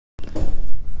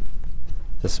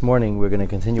This morning we're going to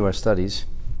continue our studies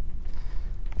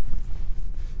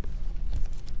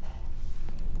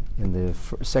in the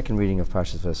second reading of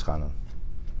Parshas V'eschanan.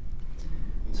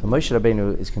 So Moshe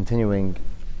Rabbeinu is continuing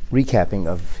recapping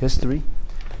of history,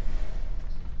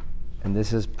 and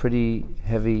this is pretty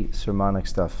heavy sermonic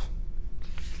stuff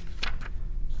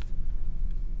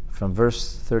from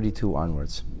verse 32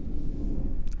 onwards.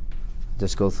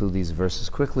 Just go through these verses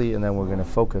quickly, and then we're going to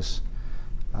focus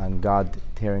on God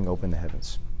tearing open the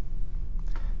heavens.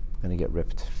 We're going to get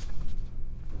ripped.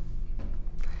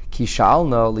 Ki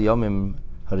sha'alna liyomim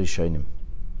harishonim.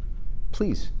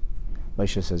 Please,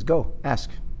 Moshe says, go, ask.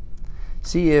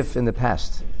 See if in the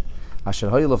past, asher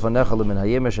hayu lefanecha lemin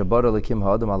hayem asher bara lekim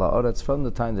ha'adam ala aretz, from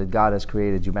the time that God has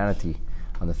created humanity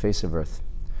on the face of earth,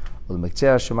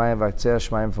 u'lemektzeh hashemayim v'aktzeh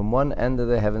hashemayim, from one end of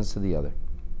the heavens to the other.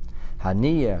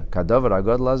 Haniya kadavar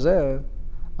agod lazeh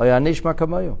oyanishma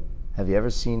kamayu. Have you ever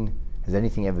seen, has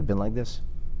anything ever been like this?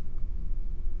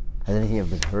 Has anything ever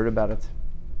been heard about it?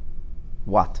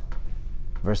 What?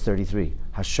 Verse 33.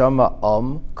 Hashama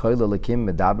koila lekim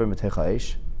medaber metecha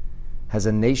eish. Has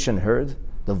a nation heard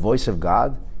the voice of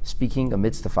God speaking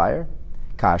amidst the fire?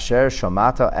 Ka'asher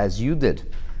shamata, as you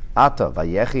did. Ata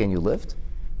vayechi, and you lived?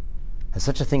 Has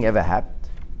such a thing ever happened?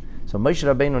 So Moshe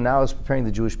Rabbeinu now is preparing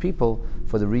the Jewish people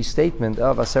for the restatement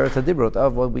of Aseret HaDibrot,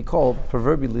 of what we call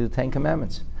proverbially the Ten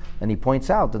Commandments. And he points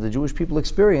out that the Jewish people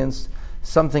experienced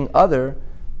something other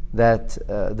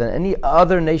than any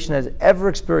other nation has ever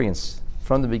experienced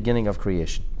from the beginning of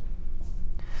creation.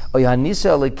 Has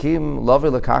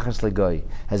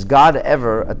God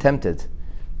ever attempted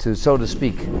to, so to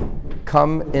speak,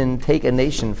 come and take a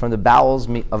nation from the bowels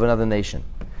of another nation?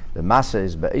 The Masa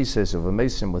is Be'esis of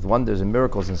Amesim, with wonders and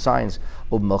miracles and signs,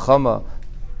 Melchama,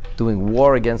 doing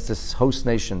war against this host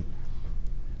nation,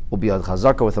 Ubiyad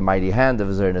Chazaka, with a mighty hand,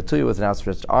 of Zer Natuyu, with an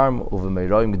outstretched arm,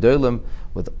 Uvemeiroim G'dolim,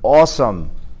 with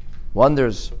awesome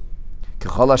wonders,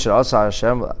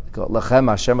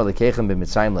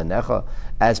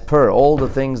 as per all the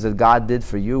things that God did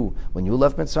for you when you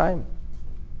left Mitzrayim.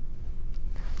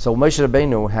 So Moshe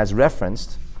Rabbeinu has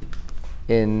referenced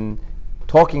in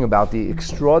talking about the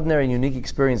extraordinary and unique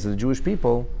experience of the Jewish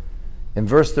people. In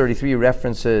verse 33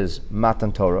 references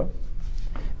Matan Torah.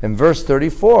 In verse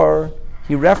 34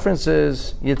 he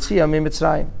references Yetziah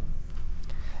Mitzrayim.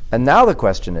 And now the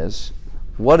question is,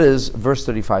 what is verse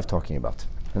 35 talking about?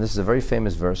 And this is a very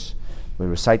famous verse. We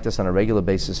recite this on a regular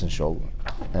basis in Shul.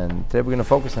 And today we're going to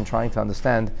focus on trying to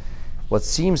understand what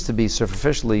seems to be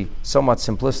superficially somewhat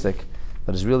simplistic,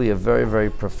 but is really a very, very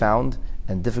profound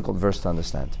and difficult verse to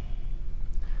understand.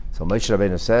 So Moshe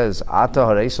Rabbeinu says, Ata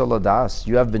hareiso ladas,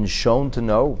 you have been shown to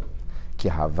know, ki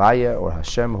havaya, or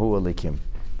HaShem hu elikim.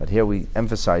 But here we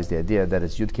emphasize the idea that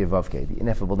it's Yud Kei Vav Kei, the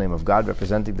ineffable name of God,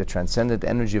 representing the transcendent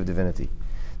energy of divinity.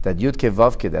 That Yud Kei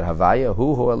Vav Kei, that Havaya,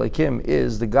 hu elikim,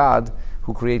 is the God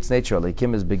who creates nature.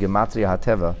 Elikim is Bigematria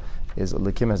Hateva.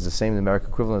 Elikim has the same numeric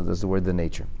equivalent as the word the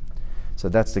nature. So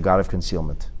that's the God of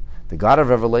concealment. The God of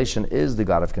revelation is the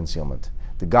God of concealment.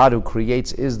 The God who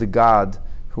creates is the God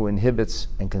who inhibits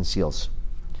and conceals.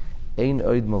 Ein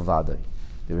oid milvadai.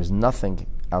 There is nothing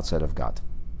outside of God.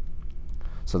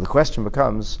 So the question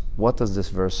becomes, what does this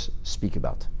verse speak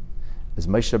about? Is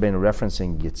Moshe Rabbeinu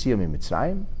referencing Yetziah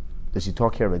Mitzrayim? Does he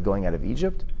talk here about going out of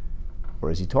Egypt? Or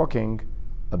is he talking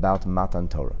about Matan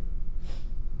Torah?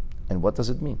 And what does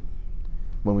it mean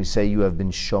when we say you have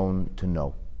been shown to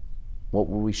know? What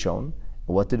were we shown?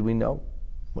 What did we know?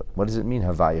 What does it mean,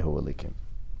 Havaya hu elikim?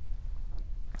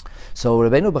 So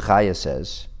Rabbeinu Bechaya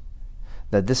says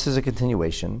that this is a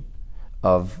continuation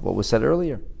of what was said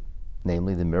earlier,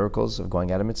 namely the miracles of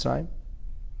going out of Mitzrayim. And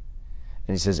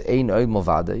he says, Ein oid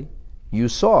milvadai, you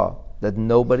saw that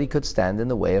nobody could stand in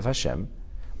the way of HaShem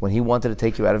when he wanted to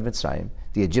take you out of Mitzrayim.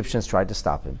 The Egyptians tried to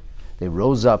stop him. They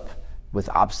rose up with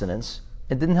obstinance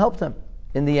and didn't help them.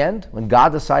 In the end, when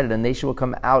God decided a nation would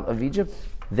come out of Egypt,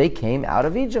 they came out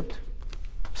of Egypt.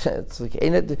 It's like,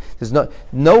 there's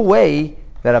no way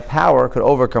that a power could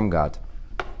overcome God.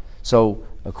 So,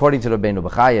 according to Rabbeinu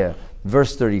Bechaya,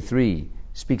 verse 33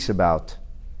 speaks about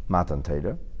Matan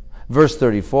Torah. Verse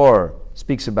 34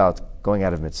 speaks about going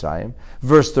out of Mitzrayim.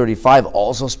 Verse 35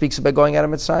 also speaks about going out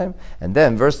of Mitzrayim. And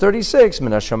then verse 36,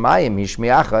 Min hashamayim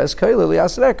hishmiacha es koila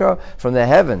liasreka, from the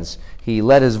heavens he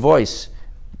let his voice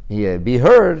be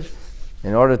heard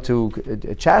in order to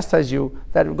chastise you.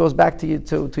 That goes back to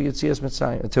Yetzias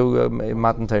Mitzrayim, to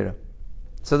Matan Torah.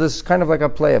 So this is kind of like a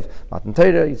play of Matan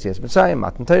Torah, Yetzias Mitzrayim,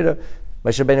 Matan Torah.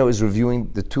 Moshe Rabbeinu is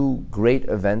reviewing the two great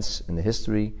events in the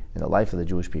history, in the life of the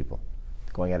Jewish people.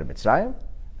 Going out of Mitzrayim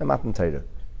and Matan Torah.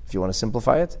 If you want to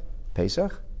simplify it,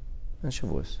 Pesach and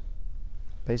Shavuos.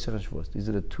 Pesach and Shavuos. These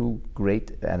are the two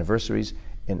great anniversaries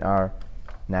in our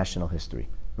national history.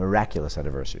 Miraculous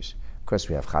anniversaries. Of course,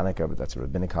 we have Hanukkah, but that's a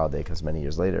rabbinic holiday because many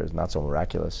years later it's not so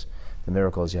miraculous. The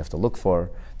miracles you have to look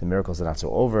for. The miracles are not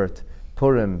so overt.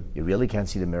 Purim, you really can't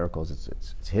see the miracles.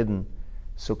 It's hidden.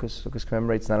 Sukkot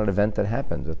commemorates not an event that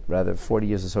happened, but rather 40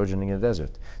 years of sojourning in the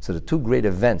desert. So the two great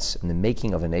events in the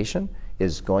making of a nation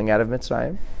is going out of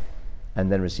Mitzrayim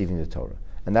and then receiving the Torah.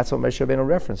 And that's what Moshe Rabbeinu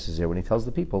references here when he tells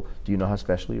the people, do you know how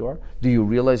special you are? Do you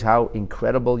realize how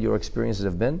incredible your experiences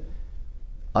have been?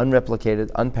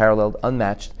 Unreplicated, unparalleled,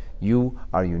 unmatched. You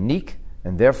are unique,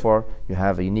 and therefore you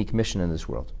have a unique mission in this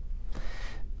world.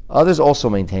 Others also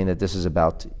maintain that this is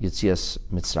about Yetzias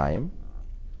Mitzrayim.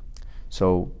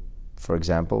 So, for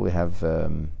example, we have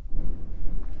the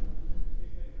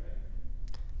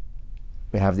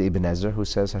Ibn Ezra who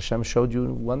says Hashem showed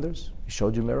you wonders. He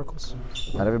showed you miracles.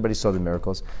 Not everybody saw the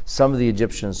miracles. Some of the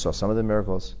Egyptians saw some of the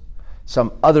miracles.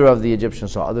 Some other of the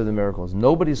Egyptians saw other of the miracles.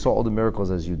 Nobody saw all the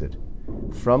miracles as you did.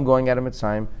 From going out of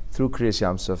Mitzrayim through Kriyas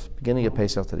Yamsuf, beginning of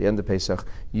Pesach to the end of Pesach,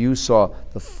 you saw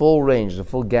the full range, the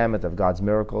full gamut of God's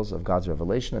miracles, of God's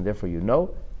revelation, and therefore you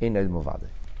know, Ein Ed Muvadeh.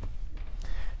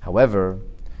 However,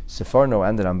 Seforno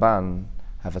and the Ramban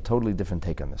have a totally different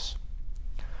take on this.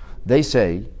 They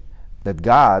say that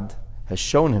God has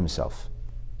shown himself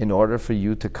in order for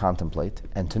you to contemplate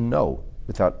and to know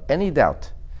without any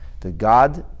doubt that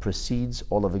God precedes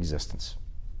all of existence.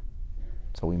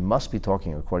 So we must be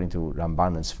talking, according to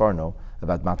Ramban and Seforno,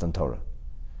 about Matan Torah.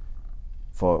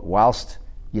 For whilst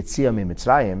Yetziah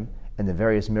Mitzrayim and the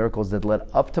various miracles that led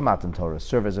up to Matan Torah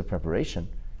serve as a preparation,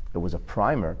 it was a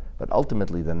primer, but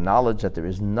ultimately the knowledge that there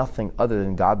is nothing other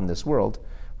than God in this world,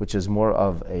 which is more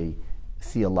of a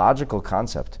theological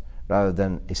concept rather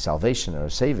than a salvation or a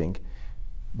saving,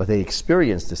 but they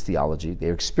experience this theology, they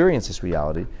experience this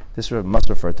reality, this must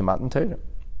refer to Matan Torah.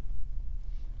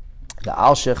 The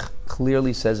Al-Shech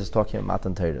clearly says it's talking about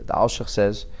Matan Torah. The Al-Shech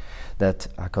says that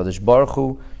HaKadosh Baruch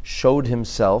Hu showed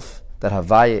himself that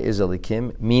Havaya is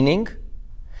Elikim, meaning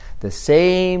the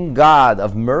same God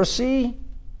of mercy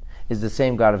is the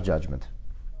same God of judgment.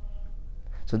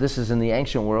 So this is in the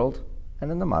ancient world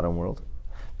and in the modern world.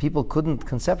 People couldn't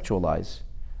conceptualize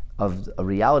of a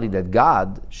reality that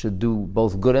God should do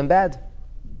both good and bad.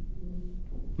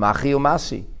 Machi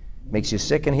umasi, makes you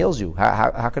sick and heals you.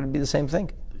 How could it be the same thing?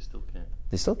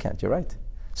 They still can't, you're right.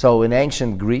 So in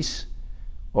ancient Greece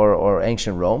or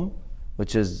ancient Rome,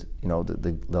 which is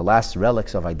the last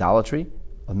relics of idolatry,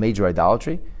 of major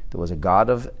idolatry, there was a God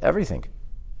of everything.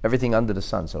 Everything under the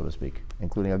sun, so to speak,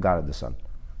 including a God of the sun.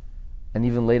 And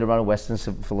even later on, Western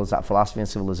philosophy and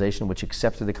civilization, which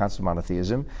accepted the concept of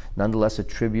monotheism, nonetheless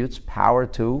attributes power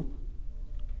to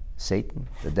Satan,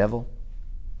 the devil.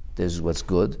 There's what's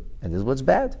good and there's what's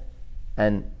bad.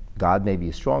 And God maybe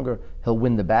is stronger, he'll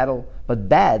win the battle, but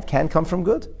bad can come from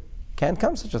good. Can't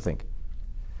come such a thing.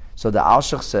 So the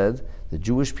Al-Shech said, the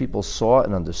Jewish people saw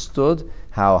and understood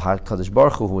how HaKadosh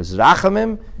Baruch Hu is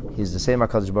Rachamim, he's the same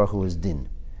HaKadosh Baruch Hu is Din.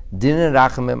 Din and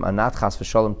Rachamim are not Chas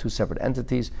v'Shalom, two separate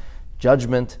entities.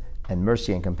 Judgment and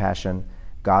mercy and compassion,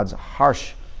 God's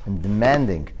harsh and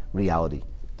demanding reality,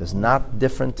 does not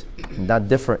differ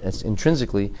it's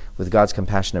intrinsically with God's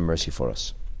compassion and mercy for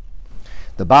us.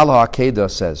 The Baal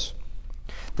HaAkedah says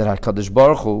that HaKadosh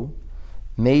Baruch Hu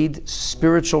made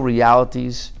spiritual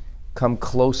realities come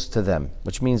close to them,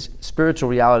 which means spiritual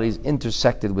realities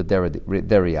intersected with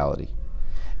their reality.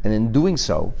 And in doing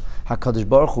so, HaKadosh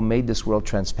Baruch Hu made this world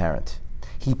transparent.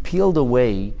 He peeled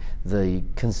away the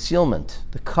concealment,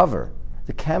 the cover,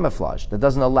 the camouflage that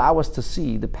doesn't allow us to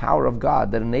see the power of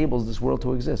God that enables this world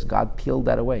to exist. God peeled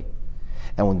that away.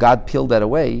 And when God peeled that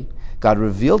away, God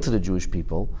revealed to the Jewish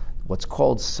people what's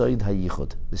called Soid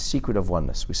HaYichud, the secret of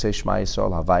oneness. We say Shema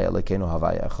Yisrael, Havaya Elokeinu,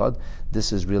 Havaya Echad.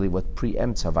 This is really what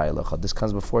preempts Havaya Echad. This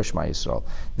comes before Shema Yisrael.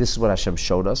 This is what Hashem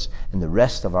showed us, and the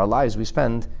rest of our lives we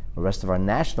spend, the rest of our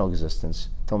national existence,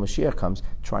 till Mashiach comes,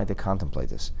 trying to contemplate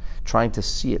this, trying to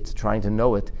see it, trying to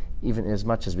know it, even as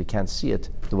much as we can't see it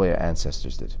the way our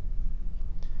ancestors did.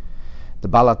 The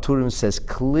Baal HaTurim says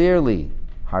clearly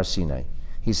Har Sinai.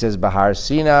 He says, Bahar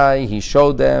Sinai, he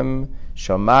showed them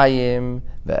Shamayim,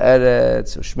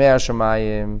 Ve'eretz, Ushmei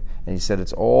Shamayim, and he said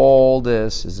it's all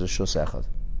this is the Shus Echad.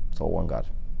 It's all one God.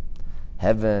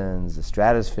 Heavens, the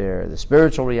stratosphere, the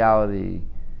spiritual reality,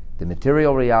 the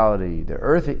material reality, the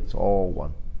earth, it's all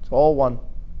one. It's all one.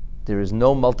 There is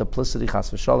no multiplicity,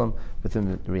 chas v'shalom,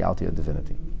 within the reality of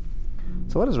divinity.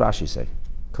 So what does Rashi say?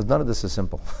 Because none of this is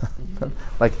simple.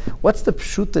 Like, what's the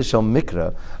pshuta shel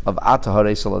mikra of Ata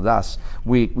Harei Saladas?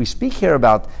 We speak here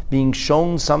about being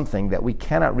shown something that we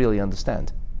cannot really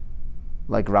understand.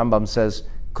 Like Rambam says,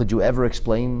 could you ever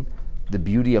explain the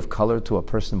beauty of color to a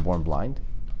person born blind?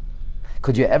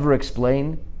 Could you ever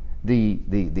explain the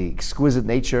exquisite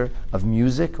nature of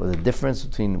music, or the difference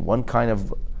between one kind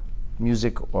of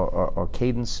music or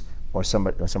cadence or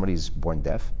somebody's born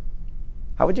deaf?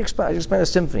 How would you explain a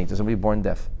symphony to somebody born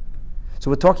deaf? So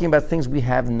we're talking about things we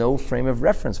have no frame of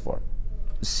reference for.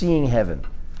 Seeing heaven,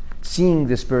 seeing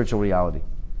the spiritual reality.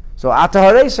 So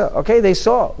Ataharesa, okay, they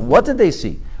saw. What did they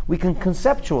see? We can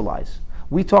conceptualize.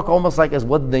 We talk almost like as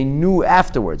what they knew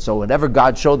afterwards. So whatever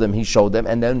God showed them, He showed them,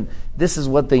 and then this is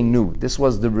what they knew. This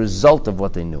was the result of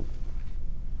what they knew.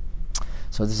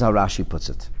 So this is how Rashi puts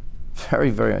it. Very,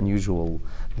 very unusual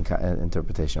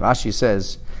interpretation. Rashi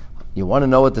says, you want to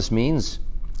know what this means?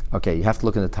 Okay, you have to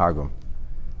look in the Targum.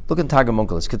 Look in Targum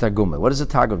Onkelos, Kitargume. What does the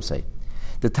Targum say?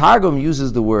 The Targum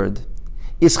uses the word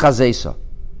Ischazesa.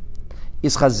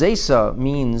 Ischazesa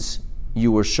means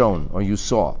you were shown or you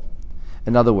saw.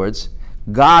 In other words,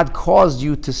 God caused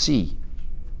you to see.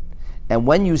 And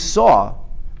when you saw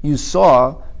that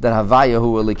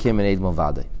Havayahu Elikim and Eid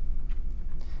Mavade.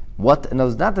 What? In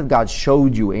other words, not that God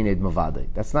showed you Ein Eid Mavade.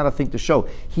 That's not a thing to show.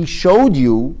 He showed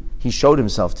you, He showed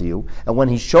Himself to you, and when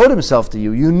He showed Himself to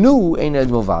you, you knew Ein Eid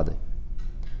Mavade.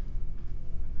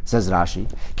 Says Rashi,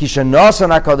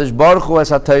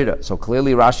 so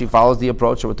clearly Rashi follows the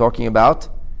approach that we're talking about,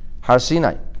 Har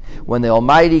Sinai, when the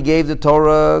Almighty gave the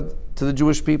Torah to the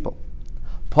Jewish people.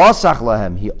 Pasach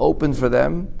lahem, He opened for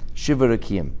them Shiva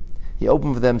Rakiyim. He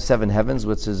opened for them 7 heavens,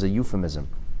 which is a euphemism.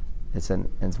 It's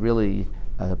really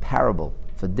a parable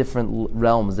for different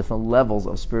realms, different levels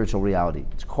of spiritual reality.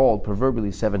 It's called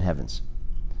proverbially 7 heavens.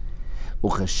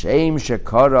 Uchashem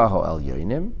shekara ho'el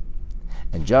yoinim.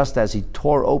 And just as He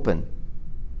tore open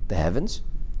the heavens,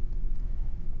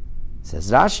 says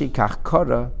Rashi, kach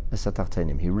kara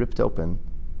esatachtenim. He ripped open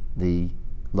the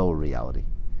lower reality.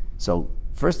 So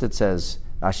first it says,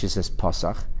 Rashi says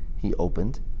pasach, He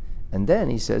opened, and then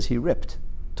he says He ripped,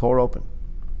 tore open.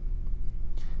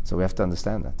 So we have to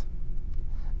understand that.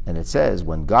 And it says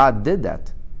when God did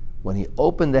that, when He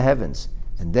opened the heavens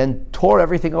and then tore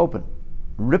everything open,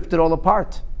 ripped it all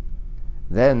apart,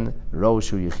 then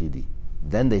Roshu Yechidi.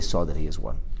 Then they saw that He is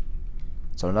one.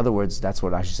 So in other words, that's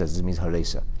what Rashi says. It means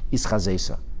haresa,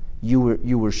 ischazesa. You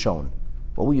were shown.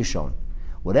 What were you shown?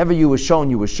 Whatever you were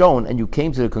shown, and you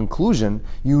came to the conclusion.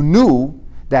 You knew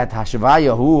that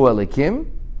Hashavayahu Elikim,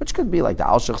 which could be like the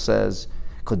Alshach says,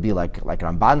 could be like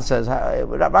Ramban says.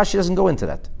 Rashi doesn't go into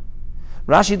that.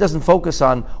 Rashi doesn't focus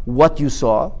on what you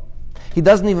saw. He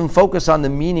doesn't even focus on the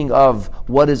meaning of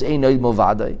what is Ein Eid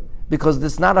Movadei. Because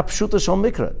it's not a pshuta shel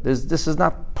mikra. This is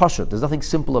not pashut. There's nothing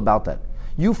simple about that.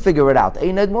 You figure it out.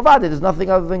 Ein Eid Movadei, there's nothing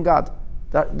other than God.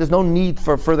 There's no need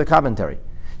for further commentary.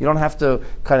 You don't have to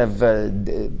kind of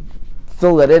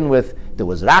fill that in with there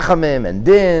was rachamim and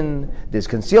din, there's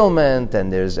concealment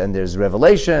and there's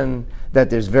revelation, that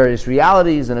there's various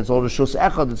realities and it's all reshus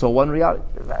echad, it's all one reality.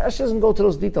 Rashi doesn't go to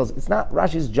those details. It's not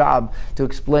Rashi's job to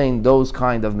explain those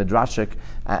kind of midrashic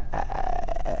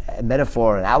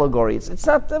metaphor and allegory. It's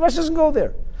not. Rashi doesn't go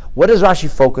there. What does Rashi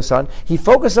focus on? He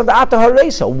focused on the Ata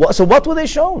Haresa. So what were they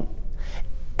shown?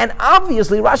 And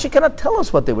obviously Rashi cannot tell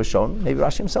us what they were shown. Maybe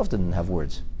Rashi himself didn't have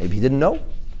words. Maybe he didn't know.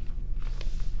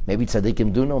 Maybe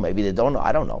tzaddikim do know. Maybe they don't know.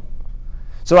 I don't know.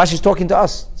 So Rashi's talking to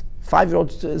us,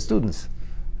 5-year-old students.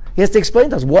 He has to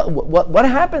explain to us what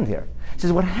happened here. He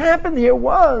says what happened here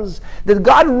was that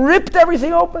God ripped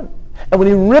everything open. And when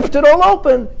He ripped it all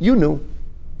open, you knew.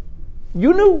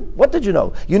 You knew. What did you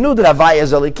know? You knew that Havaya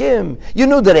is Elikim. You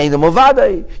knew that Ein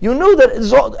Movadei. You knew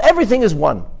that everything is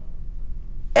one.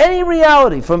 Any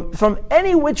reality, from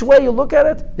any which way you look at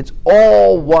it, it's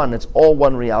all one. It's all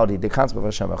one reality. The concept of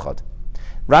HaShem Echad.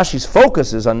 Rashi's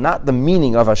focus is on not the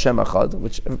meaning of HaShem Echad,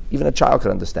 which even a child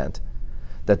can understand.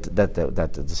 That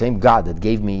the same God that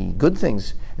gave me good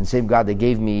things, and the same God that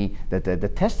gave me,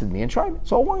 that tested me and tried me.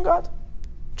 It's all one God.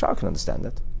 A child can understand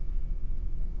that.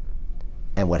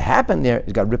 And what happened there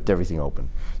is God ripped everything open.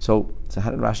 So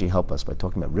how did Rashi help us by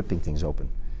talking about ripping things open?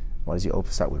 Why does he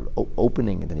start with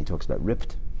opening and then he talks about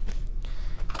ripped?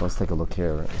 So let's take a look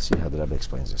here and see how the Rebbe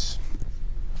explains this.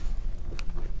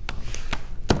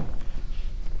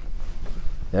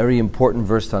 Very important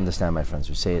verse to understand, my friends.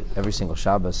 We say it every single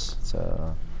Shabbos. It's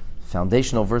a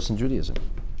foundational verse in Judaism.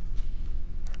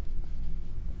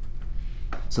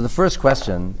 So the first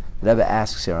question that Rebbe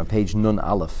asks here on page Nun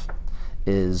Aleph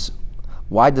is,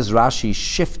 why does Rashi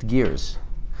shift gears?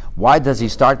 Why does he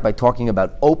start by talking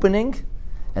about opening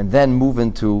and then move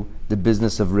into the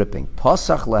business of ripping?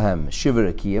 Pasach lahem shiva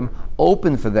rakiyim,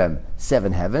 open for them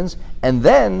 7 heavens, and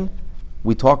then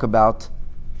we talk about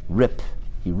rip.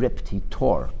 He ripped, he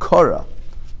tore, kora.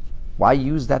 Why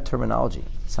use that terminology?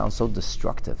 sounds so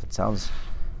destructive. It's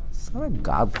not a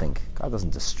God thing. God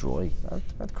doesn't destroy.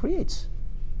 God creates.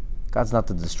 God's not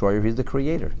the destroyer, He's the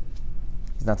creator.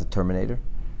 He's not the terminator.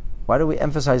 Why do we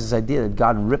emphasize this idea that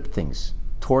God ripped things,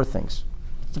 tore things?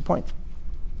 What's the point?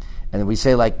 And then we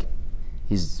say like,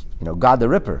 He's, God the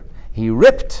Ripper. He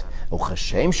ripped. Oh,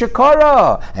 HaShem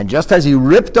Shekara. And just as He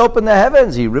ripped open the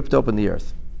heavens, He ripped open the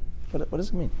earth. What does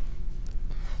it mean?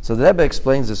 So the Rebbe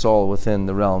explains this all within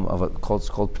the realm of it's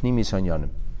called Pnimis Hanyanim.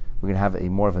 We're going to have a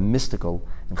more of a mystical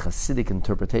and Hasidic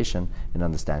interpretation in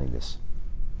understanding this.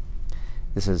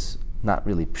 This is not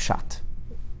really pshat,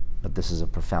 but this is a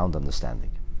profound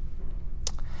understanding.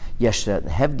 Yesh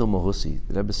Hevdel Mahusi,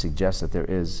 the Rebbe suggests that there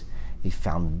is a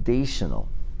foundational,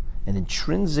 an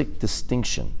intrinsic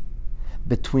distinction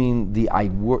between the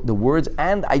words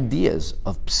and ideas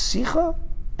of psicha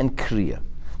and kriya.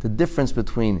 The difference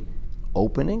between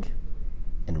opening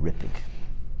and ripping.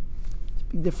 It's a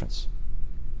big difference.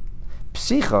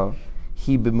 Psicha,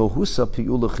 hi b'mohusa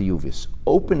pi'ula chiyuvis.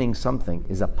 Opening something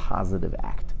is a positive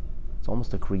act. It's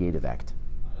almost a creative act.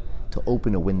 To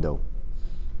open a window,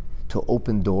 to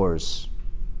open doors.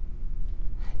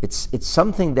 It's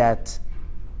something that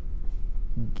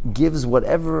gives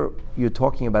whatever you're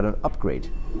talking about an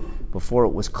upgrade. Before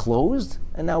it was closed,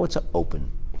 and now it's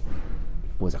open.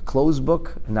 It was a closed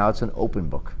book, and now it's an open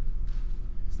book.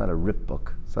 It's not a ripped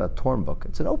book. It's not a torn book.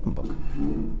 It's an open book.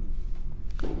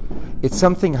 It's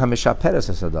something hamishaperes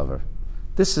asadavar.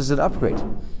 This is an upgrade.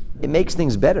 It makes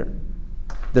things better.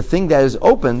 The thing that is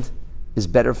opened is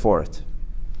better for it.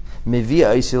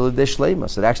 Mevia isil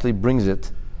deshleimus. It actually brings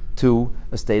it to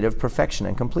a state of perfection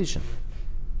and completion.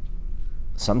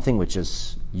 Something which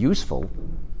is useful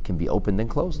can be opened and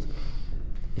closed.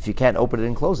 If you can't open it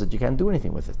and close it, you can't do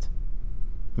anything with it.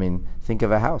 I mean, think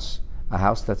of a house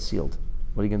that's sealed.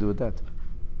 What are you going to do with that?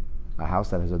 A house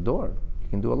that has a door, you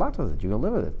can do a lot with it. You can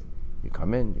live with it. You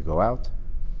come in, you go out.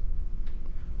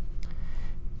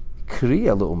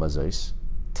 Kriya le'umazos,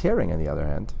 tearing on the other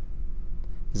hand,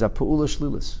 is a pu'ula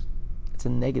shlilis. It's a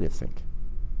negative thing.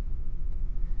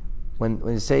 When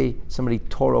you say somebody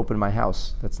tore open my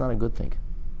house, that's not a good thing.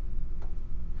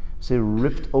 Say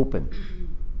ripped open.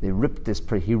 They ripped this.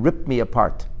 He ripped me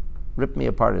apart. Ripped me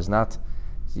apart is not.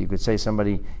 You could say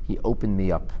somebody, he opened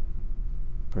me up.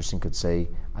 Person could say,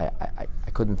 I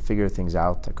couldn't figure things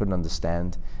out. I couldn't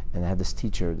understand, and I had this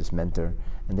teacher, this mentor,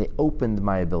 and they opened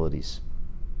my abilities.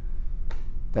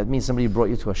 That means somebody brought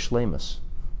you to a shleimus.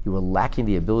 You were lacking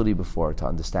the ability before to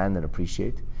understand and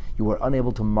appreciate. You were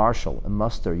unable to marshal and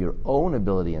muster your own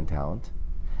ability and talent.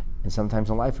 And sometimes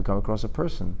in life we come across a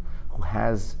person who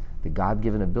has the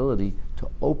God-given ability to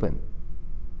open,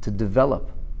 to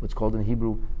develop, what's called in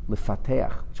Hebrew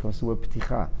lefateach, which comes from the word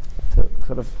pticha, to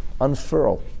sort of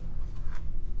unfurl,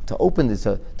 to open this,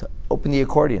 to open the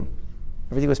accordion.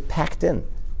 Everything was packed in.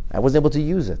 I wasn't able to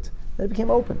use it. Then it became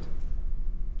opened.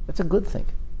 That's a good thing.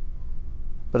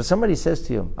 But if somebody says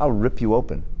to you, I'll rip you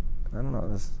open, I don't know,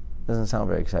 this doesn't sound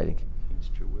very exciting.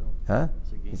 Against your will. Huh?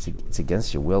 It's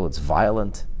against your will. It's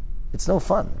violent. It's no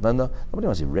fun. Nobody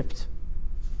wants to be ripped.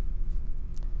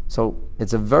 So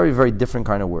it's a very, very different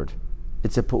kind of word.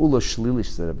 It's a pa'ula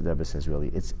shlilish, the Rebbe says,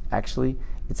 really. It's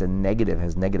a negative,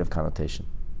 has negative connotation.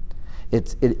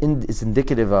 It's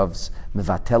indicative of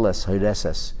mevateles,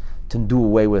 hoireses, to do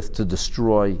away with, to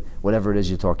destroy whatever it is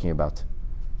you're talking about.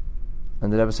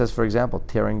 And the Rebbe says, for example,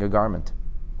 tearing a garment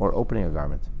or opening a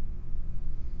garment.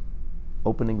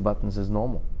 Opening buttons is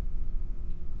normal.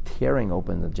 Tearing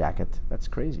open the jacket, that's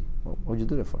crazy. What would you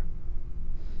do that for?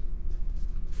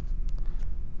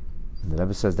 And the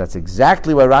Rebbe says that's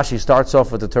exactly why Rashi starts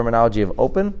off with the terminology of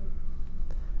open,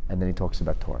 and then he talks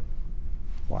about torn.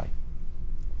 Why?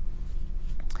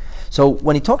 So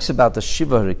when he talks about the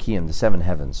Shiva Harikiyim, the seven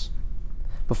heavens,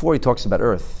 before he talks about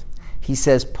earth, he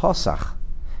says Pasach.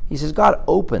 He says God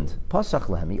opened, Pasach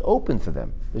lehem, He opened for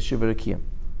them, the Shiva Harikiyim.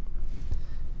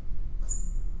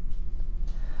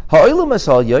 Ha'olam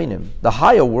asal yoinim, the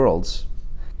higher worlds,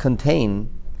 contain,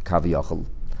 kaviyachal,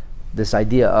 this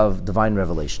idea of divine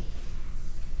revelation.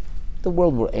 The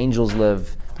world where angels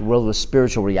live, the world where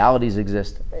spiritual realities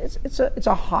exist, it's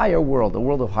a higher world, a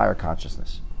world of higher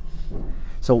consciousness.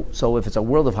 So if it's a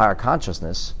world of higher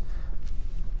consciousness,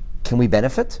 can we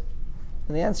benefit?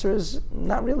 And the answer is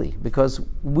not really, because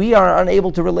we are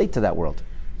unable to relate to that world.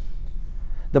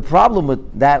 The problem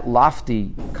with that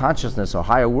lofty consciousness or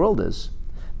higher world is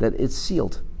that it's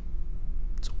sealed.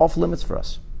 It's off limits for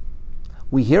us.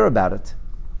 We hear about it,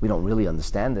 we don't really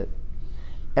understand it,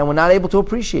 and we're not able to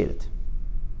appreciate it.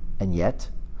 And yet,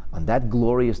 on that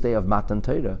glorious day of Matan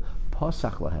Torah,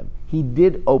 Pasach Lahem, He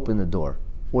did open the door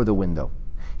or the window.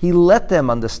 He let them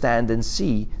understand and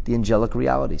see the angelic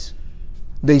realities.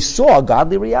 They saw a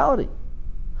godly reality.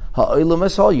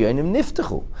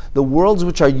 The worlds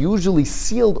which are usually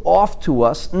sealed off to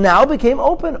us now became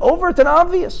open, overt and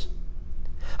obvious.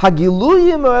 The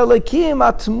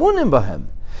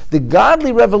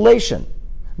godly revelation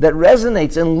that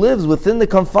resonates and lives within the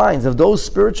confines of those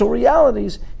spiritual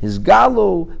realities, his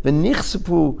galu,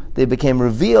 v'nichsepu, they became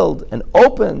revealed and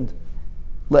opened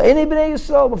la'enei b'nei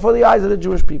Yisrael, before the eyes of the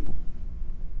Jewish people.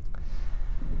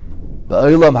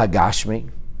 Ba'olam hagashmi,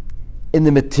 in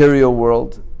the material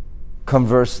world,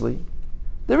 conversely,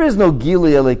 there is no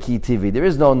Gili Eliki TV. There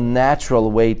is no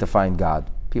natural way to find God.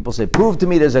 People say, prove to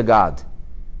me there's a God.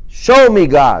 Show me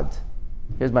God.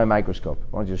 Here's my microscope.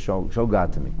 I want you to show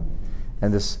God to me.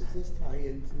 And this... Does this tie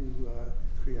into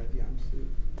Kriyat Yamsuf?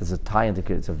 Does it tie into...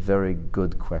 It's a very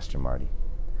good question, Marty.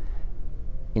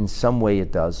 In some way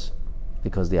it does,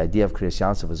 because the idea of Kriyat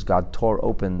Yamsuf is God tore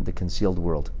open the concealed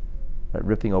world. Right?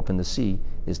 Ripping open the sea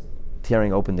is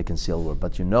tearing open the concealed world.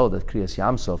 But you know that Kriyat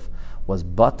Yamsuf was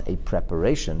but a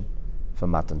preparation for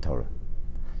Matan Torah.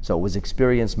 So it was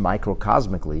experienced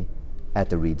microcosmically at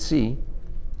the Red Sea,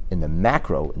 in the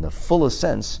macro, in the fullest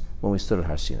sense, when we stood at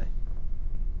Har Sinai.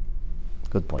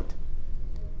 Good point.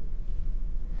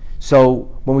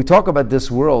 So when we talk about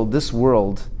this world,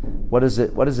 what does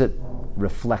it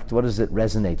reflect? What does it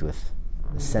resonate with?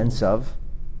 The sense of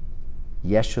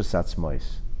Yeshus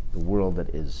Atzmois, the world that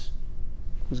is.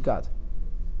 Who's God?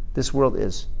 This world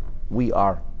is. We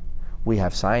are. We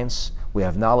have science. We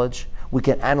have knowledge. We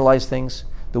can analyze things.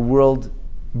 The world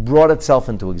brought itself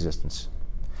into existence.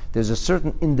 There's a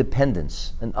certain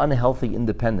independence, an unhealthy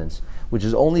independence, which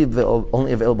is only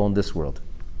available in this world.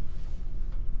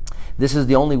 This is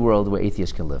the only world where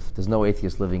atheists can live. There's no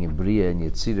atheists living in Bria and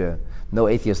Yetzirah, no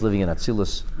atheists living in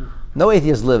Atzilus, no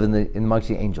atheists live amongst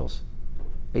the angels.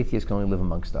 Atheists can only live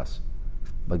amongst us.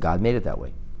 But God made it that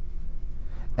way.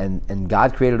 And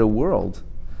God created a world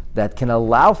that can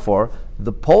allow for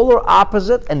the polar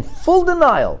opposite and full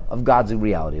denial of God's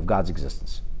reality, of God's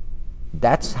existence.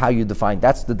 That's how you define,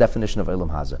 that's the definition of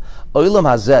Olam Hazeh. Olam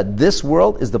Hazeh, this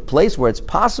world, is the place where it's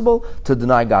possible to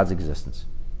deny God's existence.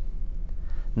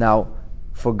 Now,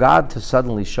 for God to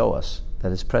suddenly show us that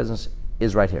His presence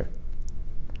is right here.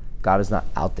 God is not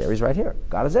out there, He's right here.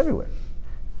 God is everywhere.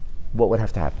 What would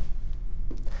have to happen?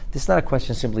 This is not a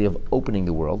question simply of opening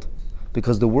the world,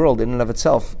 because the world in and of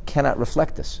itself cannot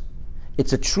reflect this.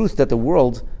 It's a truth that the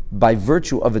world, by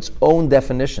virtue of its own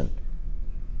definition,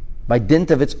 by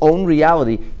dint of its own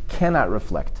reality, cannot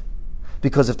reflect.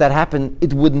 Because if that happened,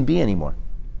 it wouldn't be anymore.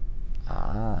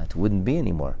 It wouldn't be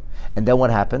anymore. And then what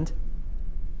happened?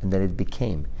 And then it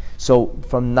became. So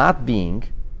from not being,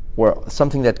 or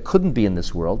something that couldn't be in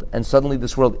this world, and suddenly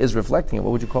this world is reflecting it,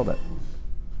 what would you call that?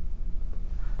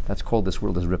 That's called this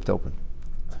world is ripped open.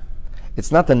 It's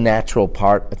not the natural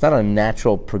part, it's not a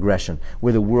natural progression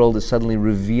where the world is suddenly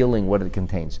revealing what it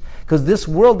contains. Because this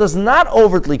world does not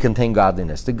overtly contain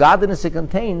godliness. The godliness it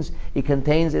contains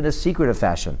in a secretive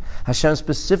fashion. HaShem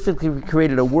specifically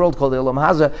created a world called the Olam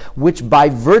Hazeh, which by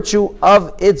virtue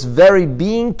of its very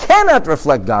being cannot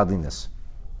reflect godliness.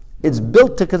 It's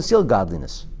built to conceal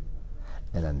godliness.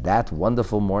 And on that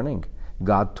wonderful morning,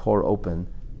 God tore open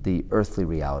the earthly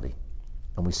reality.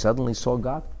 And we suddenly saw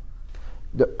God.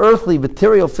 The earthly,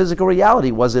 material, physical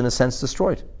reality was in a sense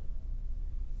destroyed.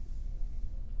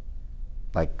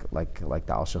 Like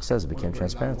the Al-Sheikh says, it became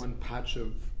transparent. One patch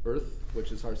of earth,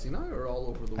 which is Har Sinai, or all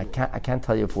over the world? I can't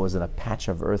tell you if it was in a patch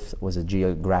of earth, was a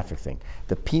geographic thing.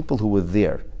 The people who were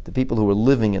there, the people who were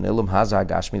living in Olam Hazeh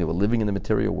Gashmi, they were living in the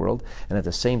material world, and at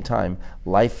the same time,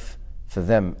 life for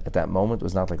them at that moment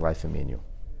was not like life for me and you.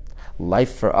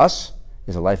 Life for us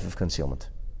is a life of concealment.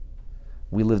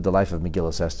 We lived the life of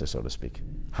Megillas Esther, so to speak.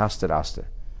 Haster Aster.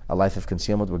 A life of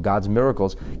concealment where God's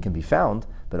miracles can be found,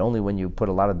 but only when you put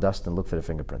a lot of dust and look for the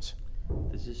fingerprints.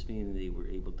 Does this mean they were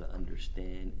able to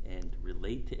understand and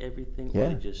relate to everything, Yeah.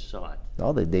 or they just saw it?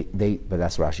 No, but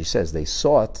that's what Rashi says. They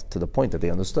saw it to the point that they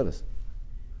understood it.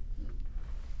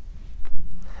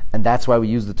 And that's why we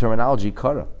use the terminology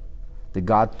Kara. The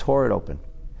God tore it open.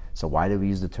 So why do we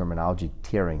use the terminology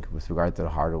tearing with regard to the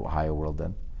higher world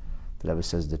then? The Rebbe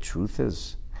says the truth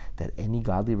is that any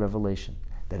godly revelation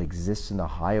that exists in the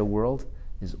higher world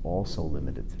is also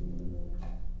limited.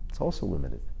 It's also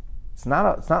limited. It's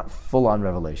not full-on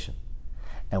revelation.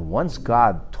 And once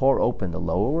God tore open the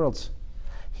lower worlds,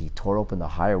 He tore open the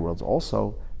higher worlds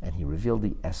also, and He revealed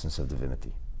the essence of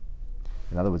divinity.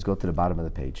 In other words, go to the bottom of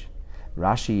the page.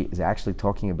 Rashi is actually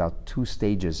talking about two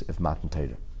stages of Matan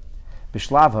Torah.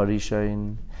 Bishlav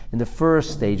Harishain, in the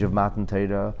first stage of Matan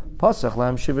Torah, Pasach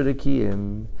Lam Shiva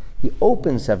Rekiyim, He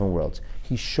opened 7 worlds.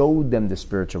 He showed them the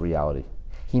spiritual reality.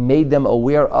 He made them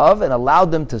aware of and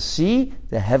allowed them to see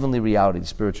the heavenly reality, the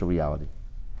spiritual reality.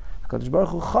 HaKadosh Baruch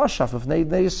Hu chashav b'fnei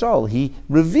Bnei Yisrael. He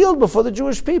revealed before the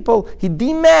Jewish people, he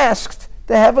demasked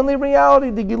the heavenly reality,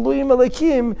 the Giluyim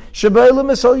Elokim,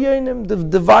 Shebe'elim Esalyonim, the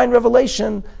divine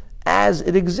revelation as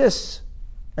it exists,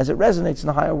 as it resonates in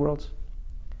the higher worlds.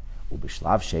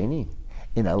 Ubishlav Sheni,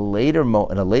 in a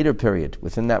later period,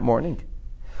 within that morning,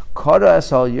 Kara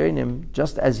Esalyonim,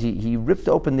 just as he ripped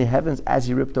open the heavens as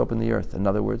he ripped open the earth. In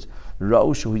other words,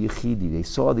 Ra'u Shehu Yechidi, they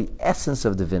saw the essence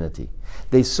of divinity.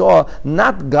 They saw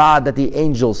not God that the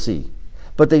angels see,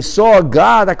 but they saw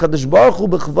God, HaKadosh Baruch Hu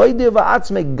b'chvoidei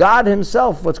v'atzmei, God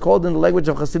Himself, what's called in the language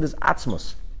of Chassidus,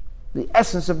 Atzmos, the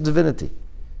essence of divinity.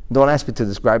 Don't ask me to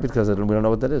describe it because we don't know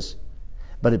what that is.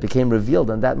 But it became revealed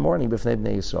on that morning b'fnei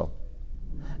Bnei Yisrael.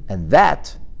 And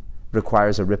that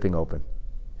requires a ripping open.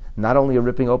 Not only a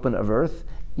ripping open of earth,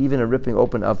 even a ripping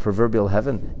open of proverbial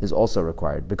heaven is also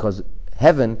required, because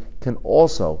heaven can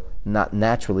also not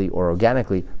naturally or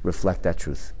organically reflect that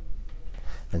truth.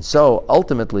 And so,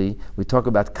 ultimately, we talk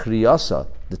about kriyasa,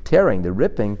 the tearing, the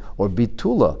ripping, or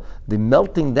bitula, the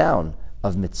melting down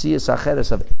of mitzias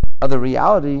acheres, of other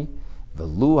reality,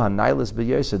 velu hanailas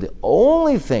b'yoseh. The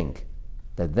only thing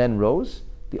that then rose,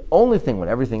 the only thing when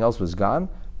everything else was gone,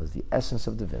 was the essence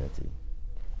of divinity.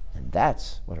 And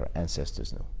that's what our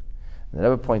ancestors knew. And the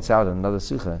Rebbe points out in another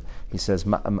sikha, he says,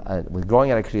 with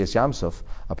growing out of Kriyas Yamsuf,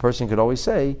 a person could always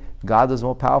say, God is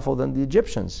more powerful than the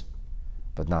Egyptians,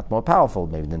 but not more powerful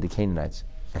maybe than the Canaanites.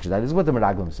 Actually, that is what the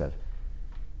Meraglim said.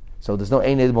 So there's no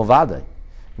Eined Movadei.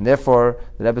 And therefore,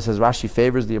 the Rebbe says Rashi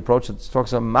favors the approach that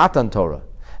talks about Matan Torah.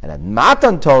 And at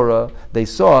Matan Torah, they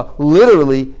saw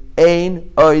literally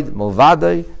Ein Oid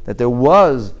Movadei, that there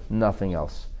was nothing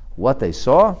else. What they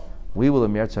saw, we will,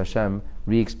 in Yirtzeh Hashem,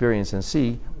 re-experience and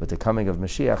see with the coming of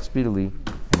Mashiach speedily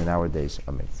and in our days.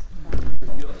 Amen.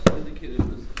 You also indicated it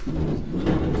was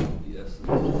limited. Yes,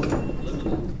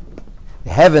 limited. The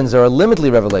heavens are a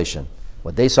limitly revelation.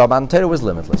 What they saw about Torah was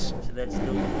limitless. So that's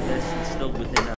still